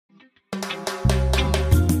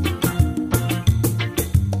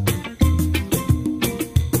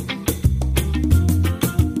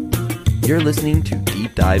You're listening to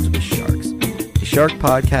Deep Dives with Sharks, a shark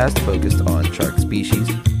podcast focused on shark species,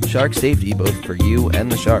 shark safety both for you and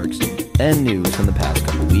the sharks, and news from the past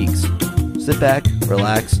couple weeks. Sit back,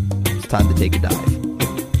 relax, it's time to take a dive.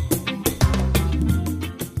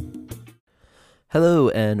 Hello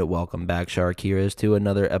and welcome back, Shark Heroes, to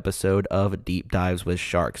another episode of Deep Dives with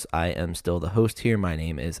Sharks. I am still the host here. My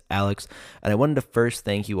name is Alex, and I wanted to first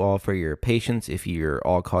thank you all for your patience. If you're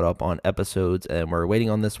all caught up on episodes and we're waiting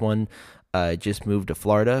on this one, I just moved to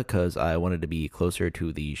Florida because I wanted to be closer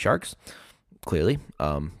to the sharks, clearly.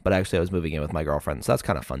 But actually I was moving in with my girlfriend, so that's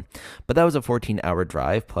kind of fun. But that was a 14-hour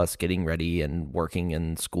drive, plus getting ready and working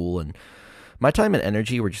in school, and my time and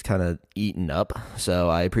energy were just kind of eaten up, so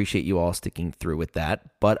I appreciate you all sticking through with that.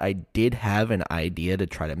 But I did have an idea to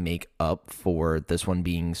try to make up for this one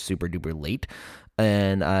being super duper late,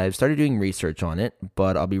 and I've started doing research on it,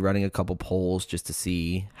 but I'll be running a couple polls just to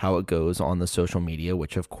see how it goes on the social media,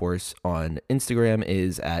 which of course on Instagram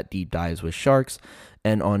is at Deep Dives with Sharks,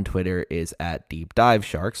 and on Twitter is at Deep Dive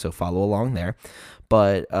Sharks, so follow along there.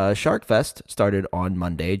 But Shark Fest started on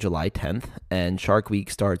Monday, July 10th, and Shark Week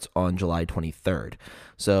starts on July 23rd.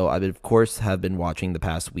 So I, of course, have been watching the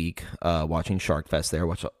past week, watching Shark Fest there,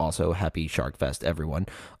 which also happy Shark Fest, everyone.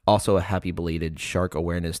 Also a happy belated Shark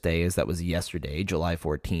Awareness Day, as that was yesterday, July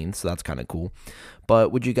 14th, so that's kind of cool.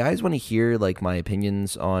 But would you guys want to hear like my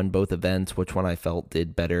opinions on both events, which one I felt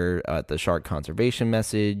did better at the shark conservation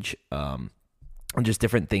message, just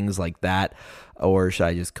different things like that, or should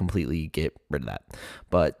I just completely get rid of that?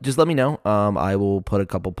 But just let me know. I will put a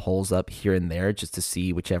couple polls up here and there just to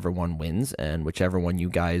see whichever one wins, and whichever one you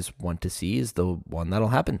guys want to see is the one that'll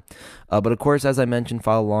happen. But of course, as I mentioned,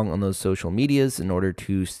 follow along on those social medias in order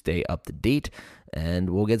to stay up to date, and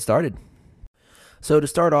we'll get started. So to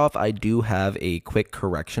start off, I do have a quick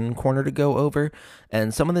correction corner to go over,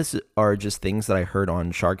 and some of this are just things that I heard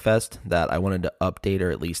on SharkFest that I wanted to update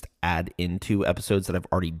or at least add into episodes that I've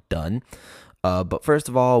already done. But first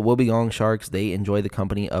of all, wobbegong sharks, they enjoy the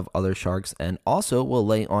company of other sharks and also will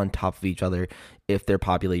lay on top of each other if their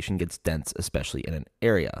population gets dense, especially in an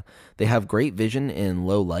area. They have great vision in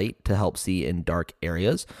low light to help see in dark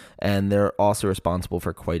areas, and they're also responsible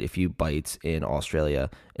for quite a few bites in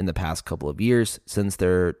Australia in the past couple of years since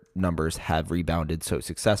their numbers have rebounded so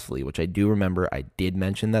successfully, which I do remember I did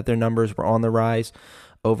mention that their numbers were on the rise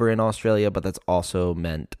over in Australia, but that's also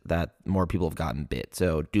meant that more people have gotten bit,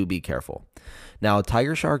 so do be careful. Now,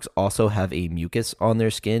 tiger sharks also have a mucus on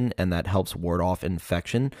their skin, and that helps ward off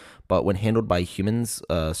infection, but when handled by humans,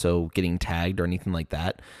 so getting tagged or anything like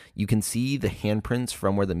that, you can see the handprints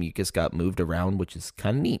from where the mucus got moved around, which is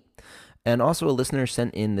kind of neat. And also a listener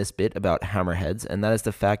sent in this bit about hammerheads, and that is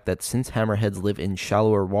the fact that since hammerheads live in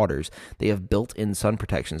shallower waters, they have built-in sun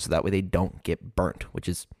protection so that way they don't get burnt, which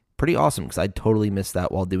is pretty awesome because I totally missed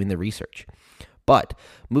that while doing the research. But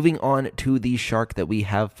moving on to the shark that we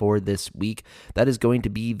have for this week, that is going to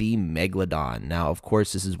be the Megalodon. Now, of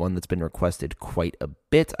course, this is one that's been requested quite a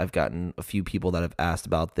bit. I've gotten a few people that have asked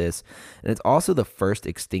about this, and it's also the first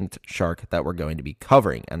extinct shark that we're going to be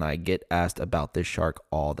covering, and I get asked about this shark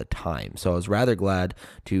all the time. So I was rather glad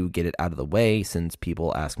to get it out of the way since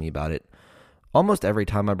people ask me about it almost every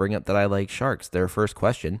time I bring up that I like sharks. Their first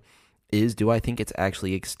question is, do I think it's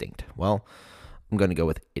actually extinct? Well, I'm going to go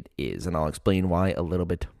with it is, and I'll explain why a little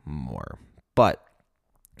bit more. But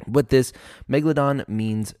with this, Megalodon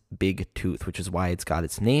means big tooth, which is why it's got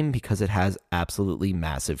its name, because it has absolutely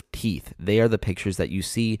massive teeth. They are the pictures that you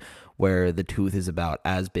see where the tooth is about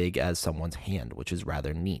as big as someone's hand, which is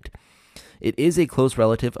rather neat. It is a close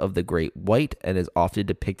relative of the great white and is often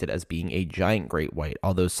depicted as being a giant great white,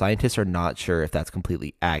 although scientists are not sure if that's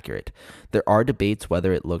completely accurate. There are debates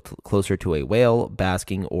whether it looked closer to a whale,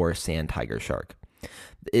 basking, or sand tiger shark.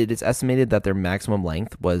 It is estimated that their maximum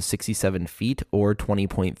length was 67 feet or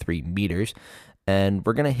 20.3 meters, and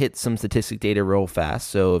we're going to hit some statistic data real fast,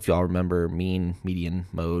 so if y'all remember mean, median,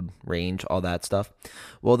 mode, range, all that stuff.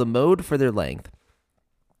 Well, the mode for their length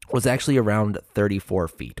was actually around 34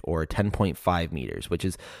 feet or 10.5 meters, which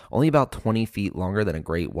is only about 20 feet longer than a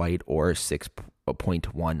great white, or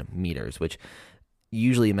 6.1 meters, which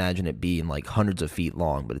usually imagine it being like hundreds of feet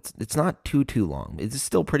long, but it's not too long. It's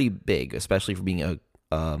still pretty big, especially for being a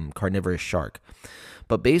carnivorous shark.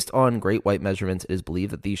 But based on great white measurements, it is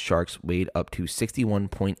believed that these sharks weighed up to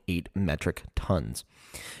 61.8 metric tons.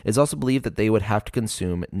 It is also believed that they would have to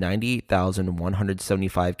consume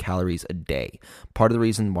 98,175 calories a day. Part of the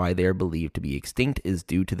reason why they are believed to be extinct is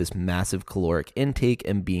due to this massive caloric intake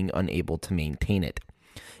and being unable to maintain it.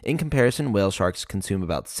 In comparison, whale sharks consume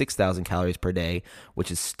about 6,000 calories per day,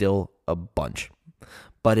 which is still a bunch.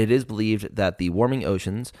 But it is believed that the warming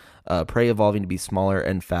oceans, prey evolving to be smaller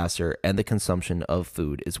and faster, and the consumption of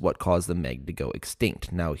food is what caused the Meg to go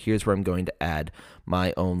extinct. Now, here's where I'm going to add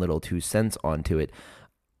my own little 2 cents onto it.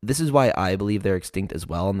 This is why I believe they're extinct as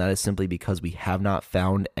well, and that is simply because we have not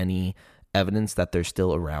found any evidence that they're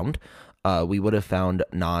still around. We would have found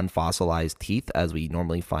non-fossilized teeth, as we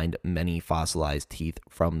normally find many fossilized teeth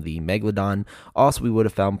from the Megalodon. Also, we would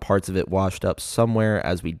have found parts of it washed up somewhere,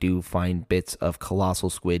 as we do find bits of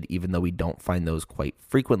colossal squid, even though we don't find those quite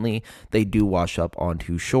frequently. They do wash up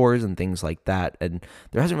onto shores and things like that, and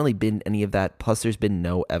there hasn't really been any of that. Plus, there's been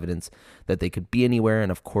no evidence that they could be anywhere,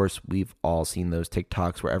 and of course, we've all seen those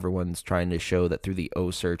TikToks where everyone's trying to show that through the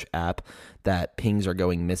O-Search app that pings are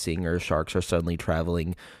going missing or sharks are suddenly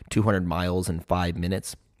traveling 200 miles in 5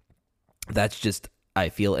 minutes. That's just, I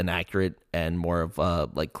feel, inaccurate and more of a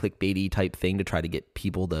like clickbaity type thing to try to get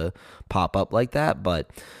people to pop up like that. But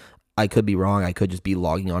I could be wrong. I could just be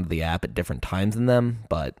logging onto the app at different times than them,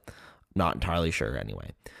 but not entirely sure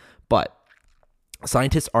anyway. But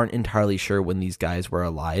scientists aren't entirely sure when these guys were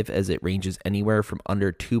alive, as it ranges anywhere from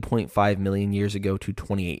under 2.5 million years ago to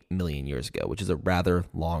 28 million years ago, which is a rather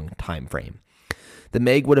long time frame. The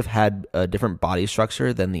Meg would have had a different body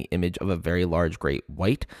structure than the image of a very large great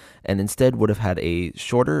white, and instead would have had a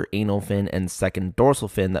shorter anal fin and second dorsal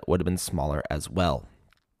fin that would have been smaller as well.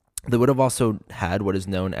 They would have also had what is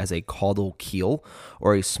known as a caudal keel,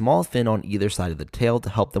 or a small fin on either side of the tail to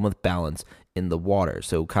help them with balance in the water.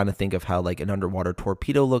 So kind of think of how like an underwater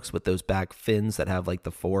torpedo looks with those back fins that have like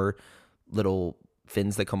the 4 little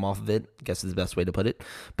fins that come off of it, I guess is the best way to put it.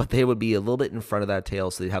 But they would be a little bit in front of that tail,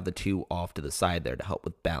 so they'd have the 2 off to the side there to help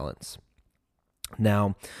with balance.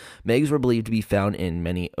 Now, Megs were believed to be found in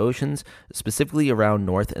many oceans, specifically around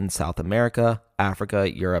North and South America, Africa,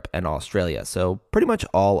 Europe, and Australia. So pretty much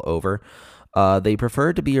all over. They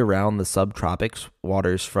prefer to be around the subtropics,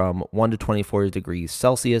 waters from 1 to 24 degrees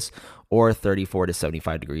Celsius or 34 to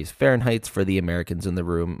 75 degrees Fahrenheit for the Americans in the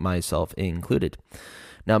room, myself included.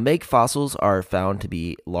 Now, Meg fossils are found to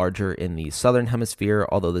be larger in the southern hemisphere,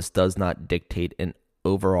 although this does not dictate an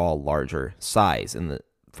overall larger size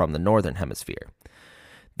from the northern hemisphere.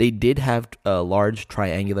 They did have large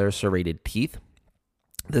triangular serrated teeth.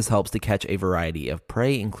 This helps to catch a variety of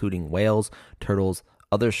prey, including whales, turtles,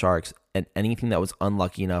 other sharks, and anything that was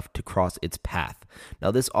unlucky enough to cross its path.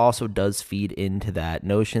 Now, this also does feed into that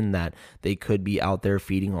notion that they could be out there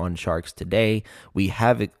feeding on sharks today. We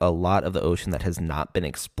have a lot of the ocean that has not been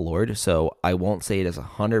explored, so I won't say it is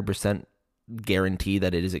 100% guarantee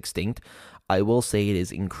that it is extinct. I will say it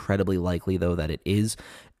is incredibly likely, though, that it is,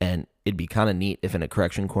 and it'd be kind of neat if in a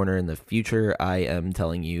correction corner in the future I am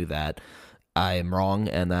telling you that I am wrong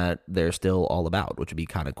and that they're still all about, which would be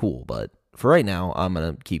kind of cool. But for right now, I'm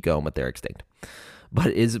going to keep going with they're extinct. But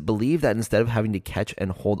it is believed that instead of having to catch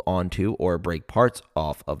and hold on to or break parts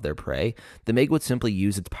off of their prey, the Meg would simply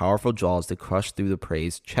use its powerful jaws to crush through the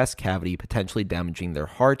prey's chest cavity, potentially damaging their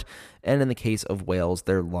heart, and in the case of whales,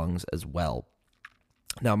 their lungs as well.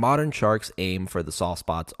 Now, modern sharks aim for the soft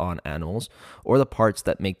spots on animals or the parts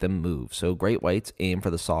that make them move. So great whites aim for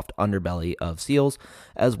the soft underbelly of seals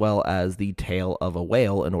as well as the tail of a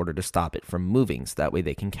whale in order to stop it from moving, so that way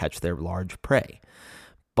they can catch their large prey.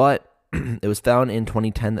 But it was found in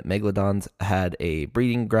 2010 that megalodons had a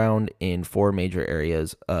breeding ground in 4 major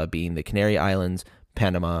areas, being the Canary Islands,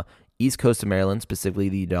 Panama, east coast of Maryland, specifically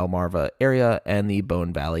the Delmarva area, and the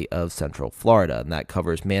Bone Valley of Central Florida, and that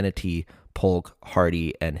covers Manatee, Polk,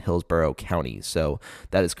 Hardy, and Hillsborough counties. So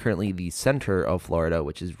that is currently the center of Florida,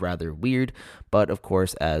 which is rather weird. But of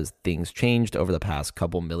course, as things changed over the past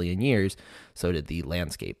couple million years, so did the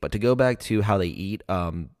landscape. But to go back to how they eat,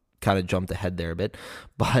 kind of jumped ahead there a bit.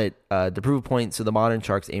 But to prove a point, so the modern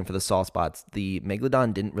sharks aim for the soft spots. The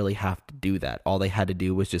Megalodon didn't really have to do that. All they had to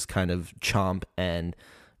do was just kind of chomp and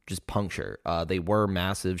just puncture. They were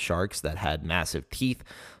massive sharks that had massive teeth.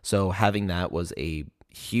 So having that was a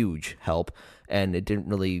huge help, and it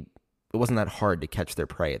wasn't that hard to catch their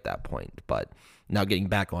prey at that point. But now getting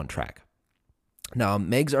back on track. Now,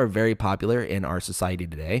 Megs are very popular in our society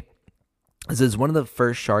today. This is one of the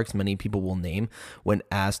first sharks many people will name when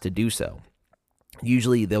asked to do so.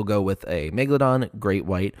 Usually they'll go with a Megalodon, great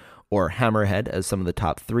white, or hammerhead as some of the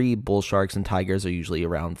top 3. Bull sharks and tigers are usually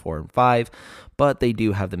around 4 and 5, but they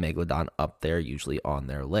do have the Megalodon up there usually on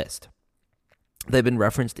their list. They've been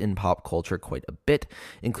referenced in pop culture quite a bit,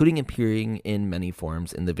 including appearing in many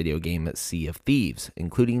forms in the video game Sea of Thieves,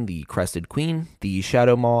 including the Crested Queen, the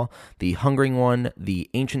Shadow Maw, the Hungering One, the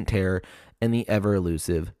Ancient Terror, and the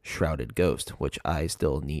ever-elusive Shrouded Ghost, which I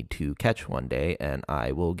still need to catch one day, and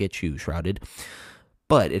I will get you, Shrouded.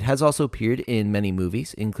 But it has also appeared in many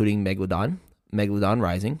movies, including Megalodon, Megalodon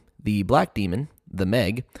Rising, The Black Demon, The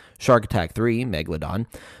Meg, Shark Attack 3, Megalodon,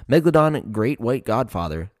 Megalodon Great White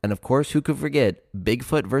Godfather, and of course, who could forget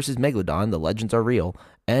Bigfoot vs. Megalodon, The Legends Are Real,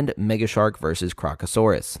 and Megashark vs.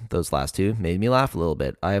 Crocosaurus. Those last two made me laugh a little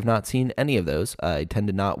bit. I have not seen any of those. I tend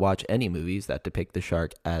to not watch any movies that depict the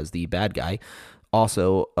shark as the bad guy.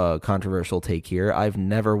 Also, a controversial take here, I've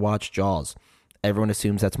never watched Jaws. Everyone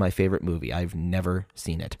assumes that's my favorite movie. I've never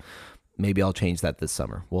seen it. Maybe I'll change that this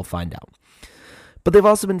summer. We'll find out. But they've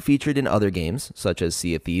also been featured in other games, such as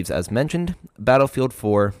Sea of Thieves, as mentioned, Battlefield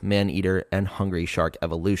 4, Man-Eater, and Hungry Shark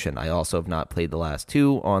Evolution. I also have not played the last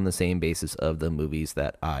two on the same basis of the movies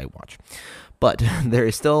that I watch. But there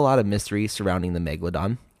is still a lot of mystery surrounding the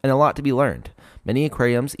Megalodon, and a lot to be learned. Many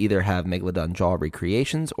aquariums either have Megalodon jaw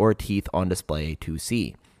recreations or teeth on display to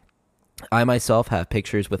see. I myself have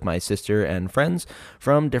pictures with my sister and friends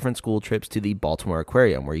from different school trips to the Baltimore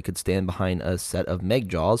Aquarium, where you could stand behind a set of Meg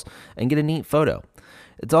jaws and get a neat photo.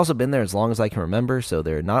 It's also been there as long as I can remember, so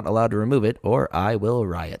they're not allowed to remove it, or I will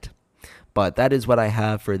riot. But that is what I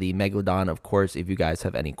have for the Megalodon. Of course, if you guys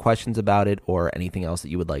have any questions about it or anything else that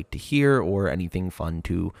you would like to hear or anything fun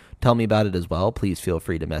to tell me about it as well, please feel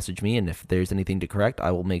free to message me. And if there's anything to correct,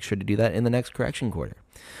 I will make sure to do that in the next correction quarter.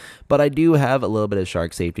 But I do have a little bit of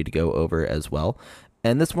shark safety to go over as well.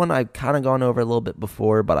 And this one I've kind of gone over a little bit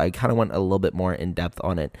before, but I kind of went a little bit more in depth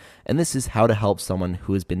on it. And this is how to help someone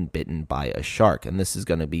who has been bitten by a shark. And this is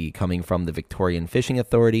going to be coming from the Victorian Fishing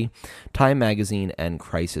Authority, Time Magazine, and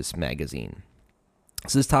Crisis Magazine.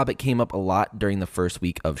 So this topic came up a lot during the first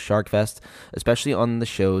week of SharkFest, especially on the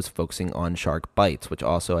shows focusing on shark bites, which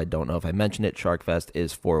also, I don't know if I mentioned it, SharkFest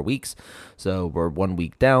is 4 weeks. So we're 1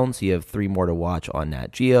 week down, so you have 3 more to watch on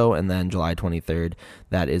Nat Geo, and then July 23rd,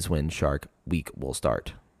 that is when Shark Week will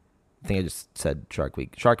start. I think I just said Shark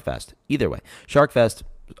Week. SharkFest. Either way. SharkFest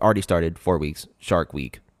already started, 4 weeks. Shark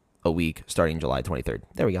Week, a week, starting July 23rd.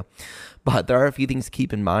 There we go. But there are a few things to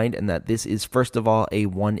keep in mind, and that this is, first of all, a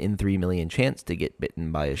 1 in 3 million chance to get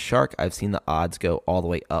bitten by a shark. I've seen the odds go all the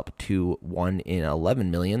way up to 1 in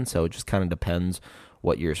 11 million, so it just kind of depends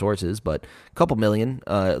what your source is, but a couple million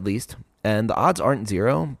at least. And the odds aren't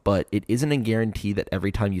zero, but it isn't a guarantee that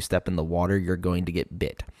every time you step in the water, you're going to get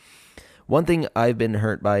bit. One thing I've been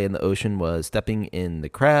hurt by in the ocean was stepping in the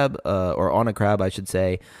crab, or on a crab, I should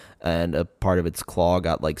say, and a part of its claw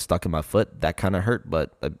got stuck in my foot. That kind of hurt,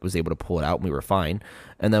 but I was able to pull it out and we were fine.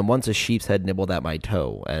 And then once a sheep's head nibbled at my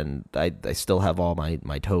toe, and I still have all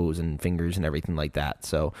my toes and fingers and everything like that.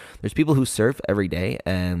 So there's people who surf every day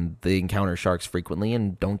and they encounter sharks frequently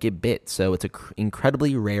and don't get bit. So it's an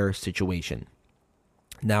incredibly rare situation.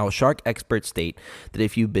 Now, shark experts state that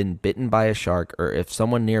if you've been bitten by a shark, or if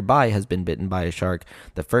someone nearby has been bitten by a shark,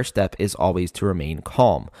 the first step is always to remain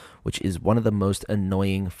calm, which is one of the most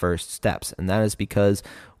annoying first steps. And that is because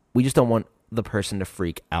we just don't want the person to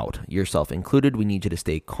freak out, yourself included. We need you to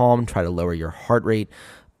stay calm, try to lower your heart rate,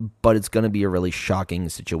 but it's going to be a really shocking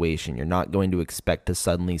situation. You're not going to expect to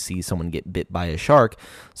suddenly see someone get bit by a shark.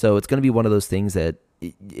 So it's going to be one of those things that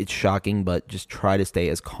it's shocking, but just try to stay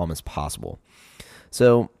as calm as possible.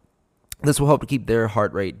 So this will help to keep their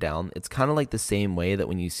heart rate down. It's kind of like the same way that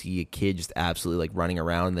when you see a kid just absolutely running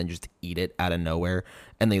around and then just eat it out of nowhere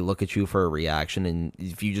and they look at you for a reaction, and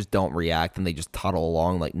if you just don't react and they just toddle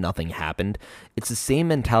along like nothing happened. It's the same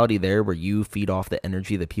mentality there where you feed off the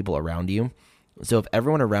energy of the people around you. So if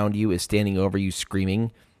everyone around you is standing over you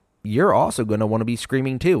screaming, you're also going to want to be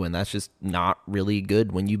screaming too, and that's just not really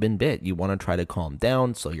good when you've been bit. You want to try to calm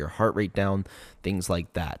down, slow your heart rate down, things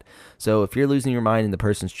like that. So if you're losing your mind and the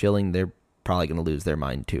person's chilling, they're probably going to lose their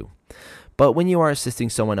mind too. But when you are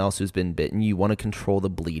assisting someone else who's been bitten, you want to control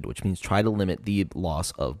the bleed, which means try to limit the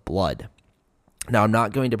loss of blood. Now, I'm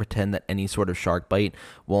not going to pretend that any sort of shark bite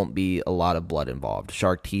won't be a lot of blood involved.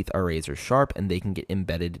 Shark teeth are razor sharp and they can get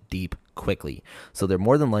embedded deep quickly. So there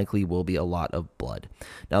more than likely will be a lot of blood.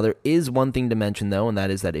 Now, there is one thing to mention though, and that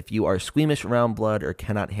is that if you are squeamish around blood or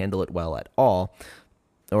cannot handle it well at all,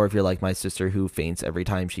 or if you're like my sister who faints every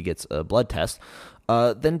time she gets a blood test,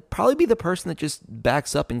 then probably be the person that just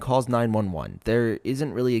backs up and calls 911. There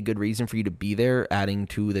isn't really a good reason for you to be there, adding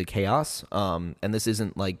to the chaos. And this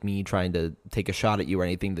isn't like me trying to take a shot at you or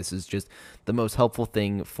anything. This is just the most helpful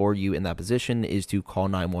thing for you in that position is to call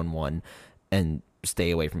 911 and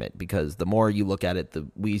stay away from it, because the more you look at it, the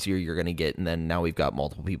wheezier you're going to get. And then now we've got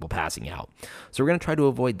multiple people passing out. So we're going to try to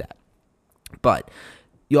avoid that. But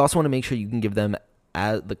you also want to make sure you can give them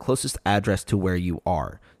the closest address to where you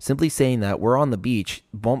are. Simply saying that we're on the beach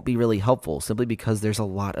won't be really helpful, simply because there's a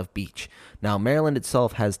lot of beach. Now, Maryland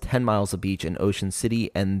itself has 10 miles of beach in Ocean City,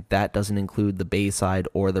 and that doesn't include the Bayside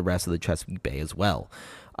or the rest of the Chesapeake Bay as well.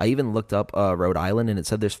 I even looked up Rhode Island, and it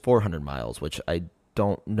said there's 400 miles, which I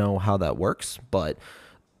don't know how that works, but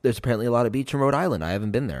there's apparently a lot of beach in Rhode Island. I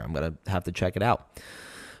haven't been there. I'm going to have to check it out.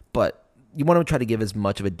 But you want to try to give as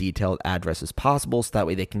much of a detailed address as possible so that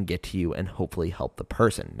way they can get to you and hopefully help the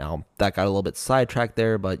person. Now, that got a little bit sidetracked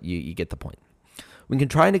there, but you get the point. When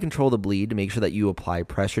trying to control the bleed, make sure that you apply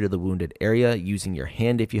pressure to the wounded area using your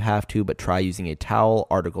hand if you have to, but try using a towel,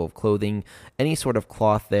 article of clothing, any sort of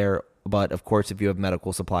cloth there. But of course, if you have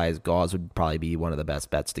medical supplies, gauze would probably be one of the best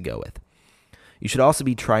bets to go with. You should also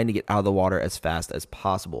be trying to get out of the water as fast as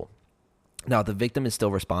possible. Now, if the victim is still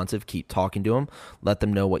responsive, keep talking to them. Let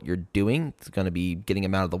them know what you're doing. It's going to be getting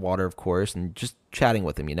them out of the water, of course, and just chatting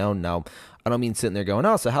with them, Now, I don't mean sitting there going,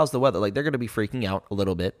 oh, so how's the weather? Like, they're going to be freaking out a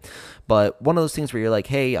little bit. But one of those things where you're like,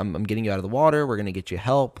 hey, I'm getting you out of the water. We're going to get you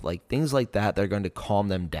help. Like, things like that, they're going to calm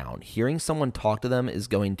them down. Hearing someone talk to them is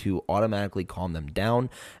going to automatically calm them down.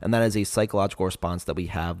 And that is a psychological response that we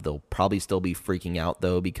have. They'll probably still be freaking out,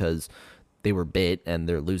 though, because they were bit and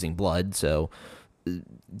they're losing blood. So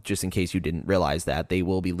just in case you didn't realize that, they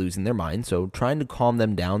will be losing their mind. So trying to calm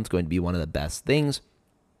them down is going to be one of the best things.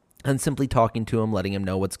 And simply talking to them, letting them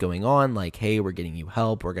know what's going on, like, hey, we're getting you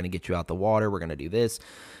help, we're going to get you out the water, we're going to do this.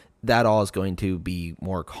 That all is going to be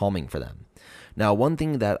more calming for them. Now, one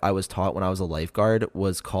thing that I was taught when I was a lifeguard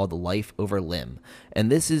was called life over limb. And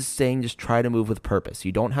this is saying just try to move with purpose.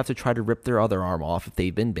 You don't have to try to rip their other arm off if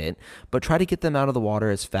they've been bit, but try to get them out of the water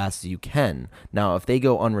as fast as you can. Now, if they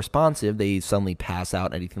go unresponsive, they suddenly pass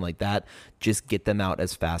out, anything like that, just get them out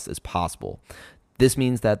as fast as possible. This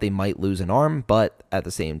means that they might lose an arm, but at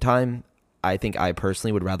the same time, I think I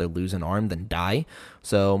personally would rather lose an arm than die.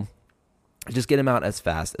 So just get them out as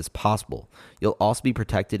fast as possible. You'll also be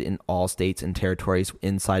protected in all states and territories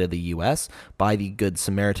inside of the U.S. by the Good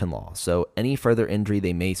Samaritan law. So any further injury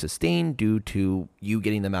they may sustain due to you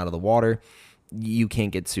getting them out of the water, you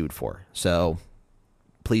can't get sued for. So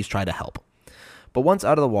please try to help. But once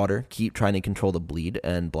out of the water, keep trying to control the bleed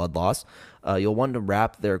and blood loss. You'll want to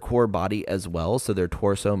wrap their core body as well, so their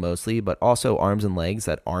torso mostly, but also arms and legs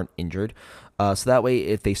that aren't injured. So that way,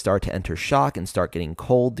 if they start to enter shock and start getting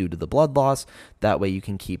cold due to the blood loss, that way you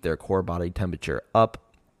can keep their core body temperature up,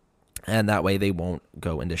 and that way they won't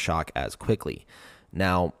go into shock as quickly.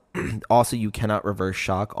 Now, also, you cannot reverse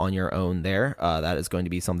shock on your own there. That is going to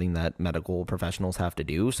be something that medical professionals have to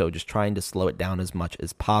do. So just trying to slow it down as much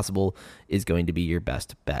as possible is going to be your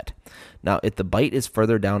best bet. Now, if the bite is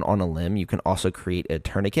further down on a limb, you can also create a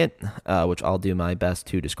tourniquet, which I'll do my best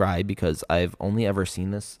to describe because I've only ever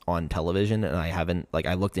seen this on television and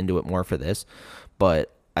I looked into it more for this,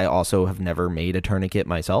 but I also have never made a tourniquet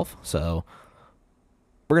myself. So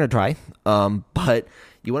we're going to try. But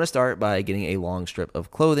you want to start by getting a long strip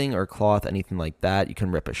of clothing or cloth, anything like that. You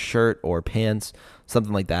can rip a shirt or pants,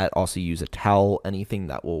 something like that. Also use a towel, anything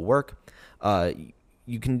that will work.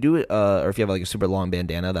 You can do it, or if you have like a super long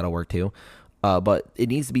bandana, that'll work too. But it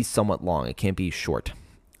needs to be somewhat long. It can't be short.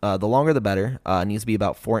 The longer the better. It needs to be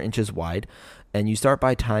about 4 inches wide. And you start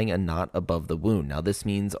by tying a knot above the wound. Now, this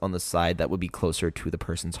means on the side that would be closer to the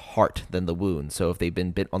person's heart than the wound. So if they've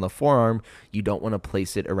been bit on the forearm, you don't want to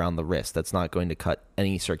place it around the wrist. That's not going to cut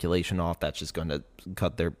any circulation off. That's just going to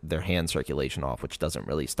cut their hand circulation off, which doesn't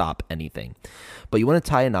really stop anything. But you want to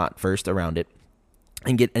tie a knot first around it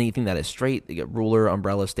and get anything that is straight. You get ruler,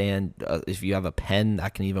 umbrella stand. If you have a pen,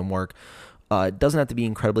 that can even work. It doesn't have to be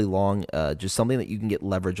incredibly long, just something that you can get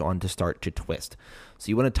leverage on to start to twist. So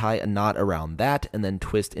you want to tie a knot around that and then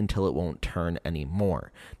twist until it won't turn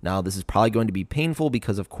anymore. Now, this is probably going to be painful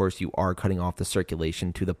because, of course, you are cutting off the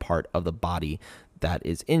circulation to the part of the body that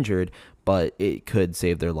is injured, but it could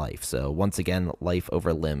save their life. So once again, life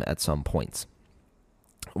over limb at some points.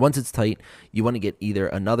 Once it's tight, you want to get either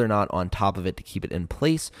another knot on top of it to keep it in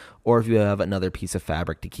place, or if you have another piece of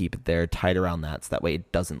fabric to keep it there, tied around that so that way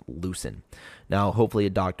it doesn't loosen. Now, hopefully a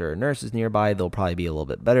doctor or nurse is nearby. They'll probably be a little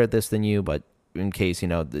bit better at this than you, but in case,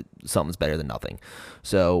 something's better than nothing.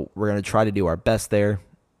 So we're going to try to do our best there,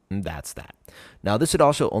 and that's that. Now, this should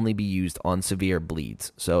also only be used on severe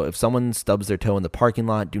bleeds. So if someone stubs their toe in the parking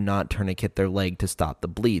lot, do not tourniquet their leg to stop the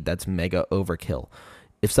bleed. That's mega overkill.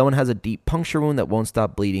 If someone has a deep puncture wound that won't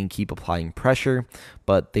stop bleeding, keep applying pressure,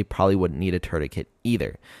 but they probably wouldn't need a tourniquet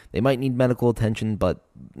either. They might need medical attention, but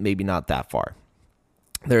maybe not that far.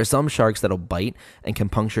 There are some sharks that'll bite and can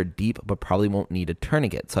puncture deep, but probably won't need a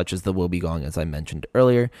tourniquet, such as the wobbegong, as I mentioned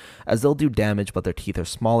earlier, as they'll do damage, but their teeth are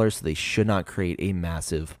smaller, so they should not create a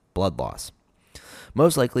massive blood loss.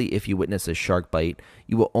 Most likely, if you witness a shark bite,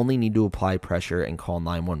 you will only need to apply pressure and call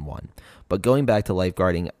 911. But going back to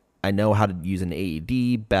lifeguarding, I know how to use an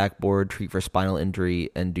AED, backboard, treat for spinal injury,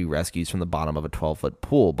 and do rescues from the bottom of a 12-foot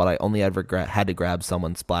pool, but I only ever had to grab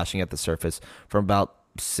someone splashing at the surface from about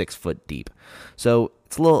 6 foot deep. So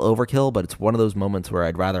it's a little overkill, but it's one of those moments where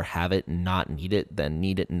I'd rather have it and not need it than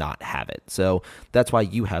need it and not have it. So that's why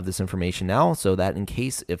you have this information now, so that in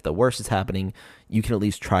case if the worst is happening, you can at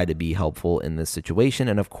least try to be helpful in this situation.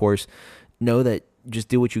 And of course, know that just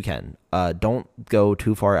do what you can. Don't go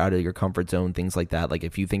too far out of your comfort zone, things like that. Like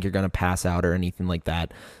if you think you're going to pass out or anything like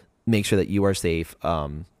that, make sure that you are safe.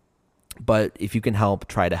 But if you can help,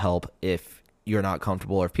 try to help. If you're not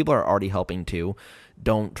comfortable or if people are already helping too,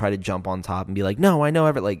 don't try to jump on top and be like, no, I know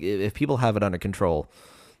everything. Like if people have it under control,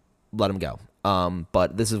 let them go.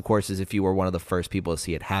 But this, of course, is if you were one of the first people to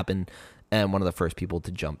see it happen and one of the first people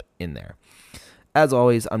to jump in there. As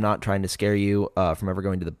always, I'm not trying to scare you from ever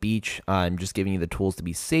going to the beach. I'm just giving you the tools to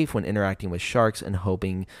be safe when interacting with sharks and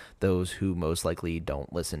hoping those who most likely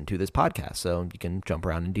don't listen to this podcast. So you can jump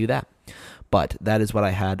around and do that. But that is what I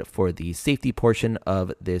had for the safety portion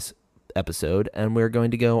of this episode. And we're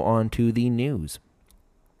going to go on to the news.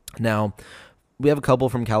 Now, we have a couple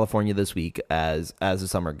from California this week. As the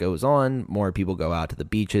summer goes on, more people go out to the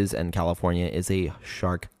beaches, and California is a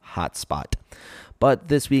shark hotspot. But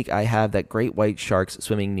this week, I have that great white sharks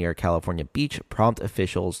swimming near California beach prompt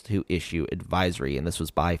officials to issue advisory, and this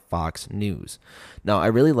was by Fox News. Now, I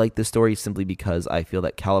really like this story simply because I feel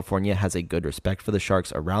that California has a good respect for the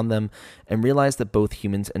sharks around them and realize that both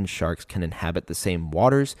humans and sharks can inhabit the same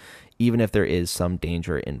waters, even if there is some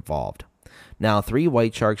danger involved. Now, 3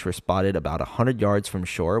 white sharks were spotted about 100 yards from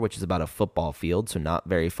shore, which is about a football field, so not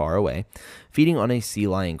very far away, feeding on a sea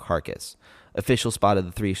lion carcass. Officials spotted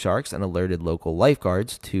the 3 sharks and alerted local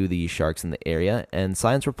lifeguards to the sharks in the area, and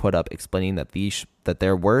signs were put up explaining that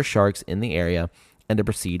there were sharks in the area and to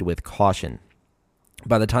proceed with caution.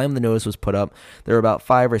 By the time the notice was put up, there were about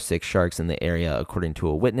 5 or 6 sharks in the area, according to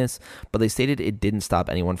a witness, but they stated it didn't stop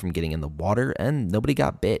anyone from getting in the water, and nobody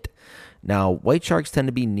got bit. Now, white sharks tend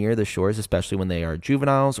to be near the shores, especially when they are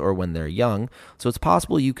juveniles or when they're young, so it's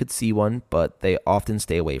possible you could see one, but they often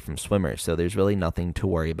stay away from swimmers, so there's really nothing to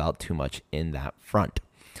worry about too much in that front.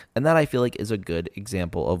 And that, I feel like, is a good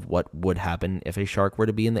example of what would happen if a shark were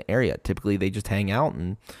to be in the area. Typically, they just hang out,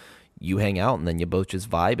 and you hang out, and then you both just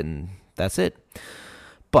vibe, and that's it.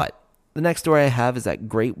 But the next story I have is that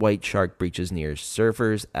great white shark breaches near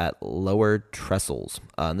surfers at lower trestles.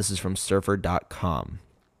 And this is from surfer.com.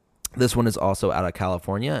 This one is also out of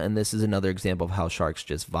California, and this is another example of how sharks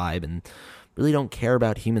just vibe and really don't care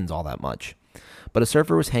about humans all that much. But a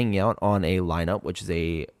surfer was hanging out on a lineup, which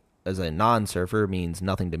is as a non-surfer means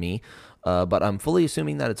nothing to me, but I'm fully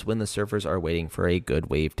assuming that it's when the surfers are waiting for a good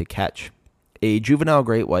wave to catch. A juvenile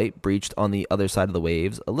great white breached on the other side of the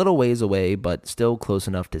waves, a little ways away, but still close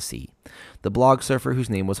enough to see. The blog surfer,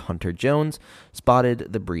 whose name was Hunter Jones,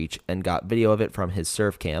 spotted the breach and got video of it from his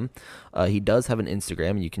surf cam. He does have an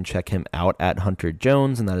Instagram, and you can check him out at Hunter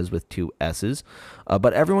Jones, and that is with 2 S's.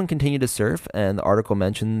 But everyone continued to surf, and the article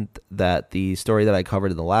mentioned that the story that I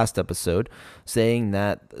covered in the last episode, saying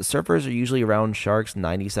that surfers are usually around sharks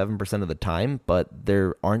 97% of the time, but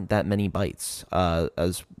there aren't that many bites.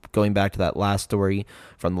 As going back to that last story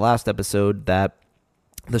from the last episode, that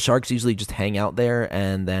the sharks usually just hang out there,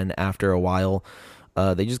 and then after a while,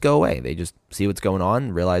 they just go away. They just see what's going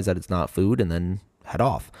on, realize that it's not food, and then head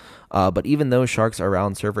off. But even though sharks are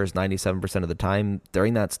around surfers 97% of the time,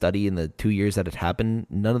 during that study in the 2 years that it happened,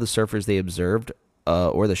 none of the surfers they observed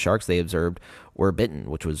or the sharks they observed were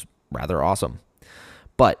bitten, which was rather awesome.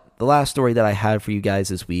 But the last story that I had for you guys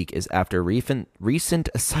this week is after recent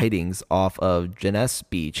sightings off of Genesee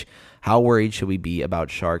Beach, how worried should we be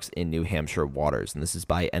about sharks in New Hampshire waters? And this is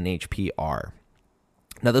by NHPR.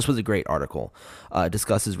 Now, this was a great article. It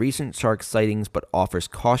discusses recent shark sightings, but offers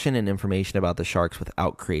caution and information about the sharks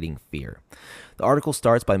without creating fear. The article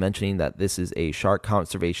starts by mentioning that this is a shark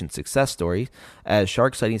conservation success story, as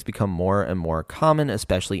shark sightings become more and more common,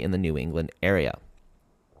 especially in the New England area.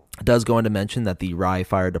 It does go on to mention that the Rye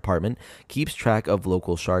Fire Department keeps track of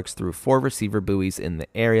local sharks through 4 receiver buoys in the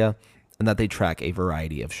area, and that they track a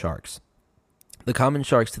variety of sharks. The common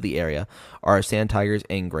sharks to the area are sand tigers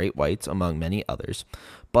and great whites, among many others,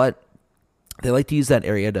 but they like to use that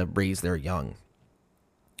area to raise their young.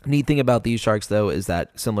 Neat thing about these sharks, though, is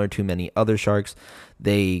that similar to many other sharks,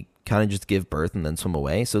 they kind of just give birth and then swim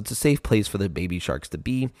away. So it's a safe place for the baby sharks to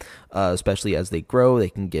be, especially as they grow. They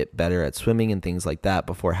can get better at swimming and things like that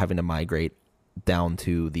before having to migrate down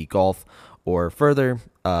to the Gulf or further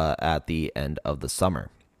at the end of the summer.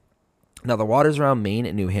 Now, the waters around Maine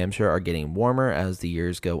and New Hampshire are getting warmer as the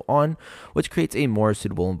years go on, which creates a more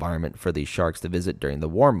suitable environment for these sharks to visit during the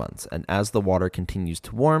warm months. And as the water continues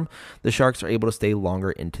to warm, the sharks are able to stay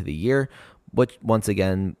longer into the year, which, once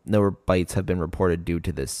again, no bites have been reported due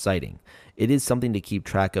to this sighting. It is something to keep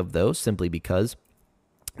track of, though, simply because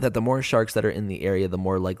that the more sharks that are in the area, the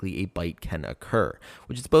more likely a bite can occur,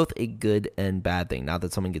 which is both a good and bad thing. Not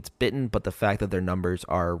that someone gets bitten, but the fact that their numbers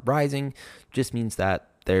are rising just means that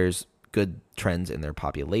there's good trends in their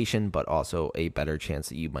population, but also a better chance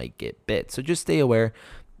that you might get bit. So just stay aware.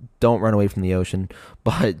 Don't run away from the ocean,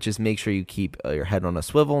 but just make sure you keep your head on a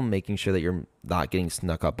swivel, making sure that you're not getting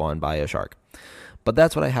snuck up on by a shark. But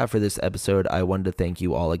that's what I have for this episode. I wanted to thank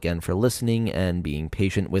you all again for listening and being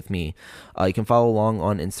patient with me. You can follow along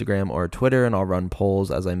on Instagram or Twitter, and I'll run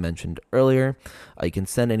polls as I mentioned earlier. You can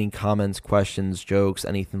send any comments, questions, jokes,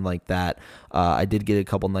 anything like that. I did get a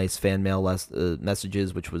couple nice fan mail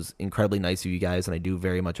messages, which was incredibly nice of you guys, and I do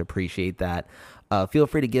very much appreciate that. Feel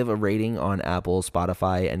free to give a rating on Apple,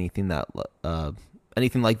 Spotify, anything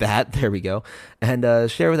like that. There we go.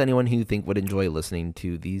 And share with anyone who you think would enjoy listening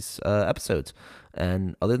to these episodes.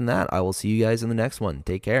 And other than that, I will see you guys in the next one.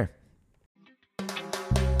 Take care.